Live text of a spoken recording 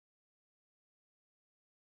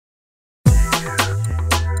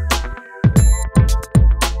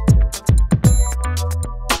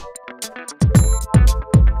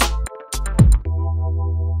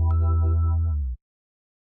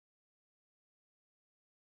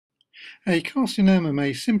A carcinoma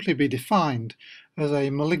may simply be defined as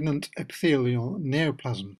a malignant epithelial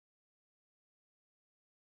neoplasm.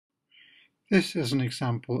 This is an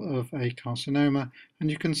example of a carcinoma,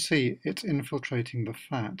 and you can see it infiltrating the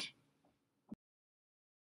fat.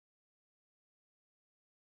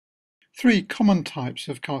 Three common types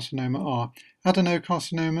of carcinoma are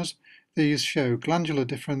adenocarcinomas. These show glandular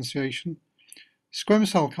differentiation. Squamous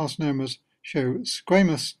cell carcinomas show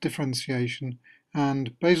squamous differentiation,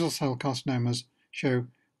 and basal cell carcinomas show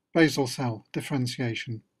basal cell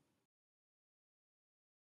differentiation.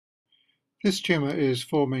 This tumour is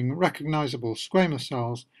forming recognisable squamous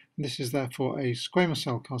cells, and this is therefore a squamous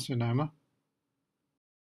cell carcinoma.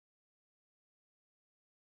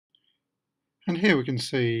 And here we can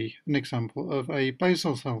see an example of a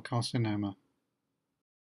basal cell carcinoma.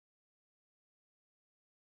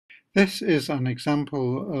 This is an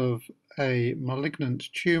example of a malignant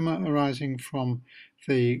tumour arising from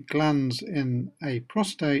the glands in a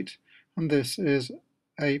prostate, and this is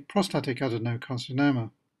a prostatic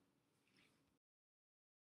adenocarcinoma.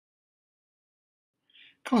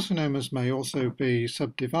 Carcinomas may also be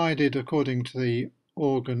subdivided according to the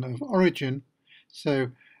organ of origin,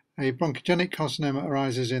 so a bronchogenic carcinoma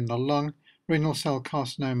arises in the lung, renal cell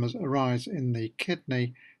carcinomas arise in the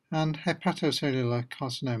kidney, and hepatocellular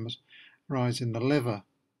carcinomas arise in the liver.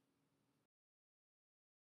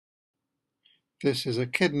 This is a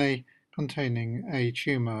kidney containing a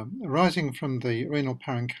tumour arising from the renal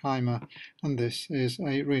parenchyma, and this is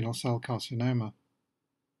a renal cell carcinoma.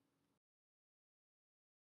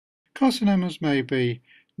 Carcinomas may be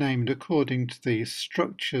named according to the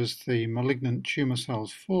structures the malignant tumour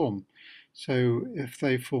cells form. So if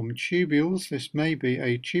they form tubules, this may be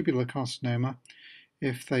a tubular carcinoma.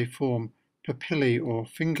 If they form papillae or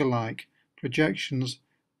finger-like projections,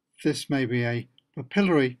 this may be a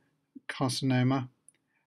papillary carcinoma,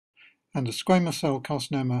 and a squamous cell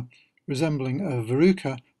carcinoma resembling a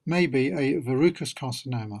verruca may be a verrucous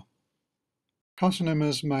carcinoma.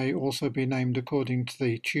 Carcinomas may also be named according to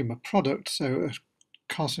the tumour product, so a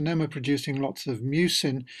carcinoma producing lots of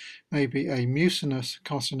mucin may be a mucinous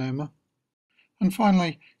carcinoma. And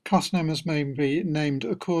finally, carcinomas may be named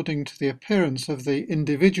according to the appearance of the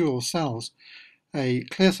individual cells. A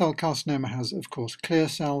clear cell carcinoma has, of course, clear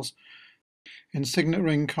cells. In signet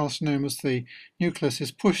ring carcinomas, the nucleus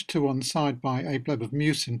is pushed to one side by a bleb of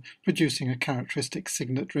mucin, producing a characteristic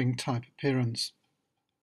signet ring type appearance.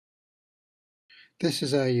 This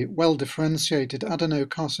is a well-differentiated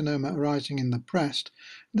adenocarcinoma arising in the breast.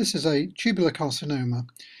 This is a tubular carcinoma.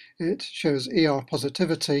 It shows ER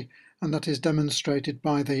positivity, and that is demonstrated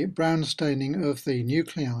by the brown staining of the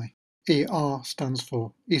nuclei. ER stands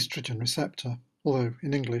for estrogen receptor, although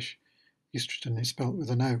in English estrogen is spelt with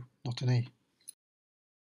an O, not an E.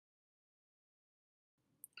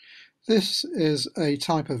 This is a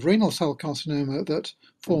type of renal cell carcinoma that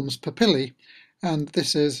forms papillae, and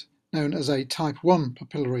this is known as a type 1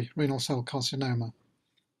 papillary renal cell carcinoma.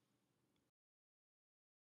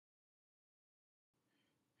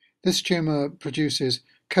 This tumour produces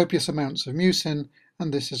copious amounts of mucin,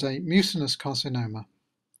 and this is a mucinous carcinoma.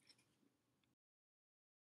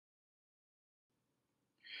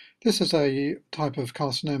 This is a type of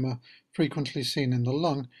carcinoma frequently seen in the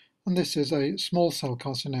lung, and this is a small cell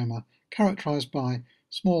carcinoma characterised by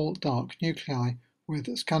small dark nuclei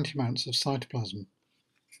with scanty amounts of cytoplasm.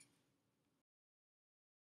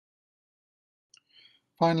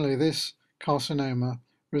 Finally, this carcinoma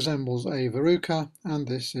resembles a verruca, and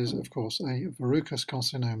this is, of course, a verrucous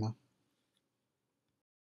carcinoma.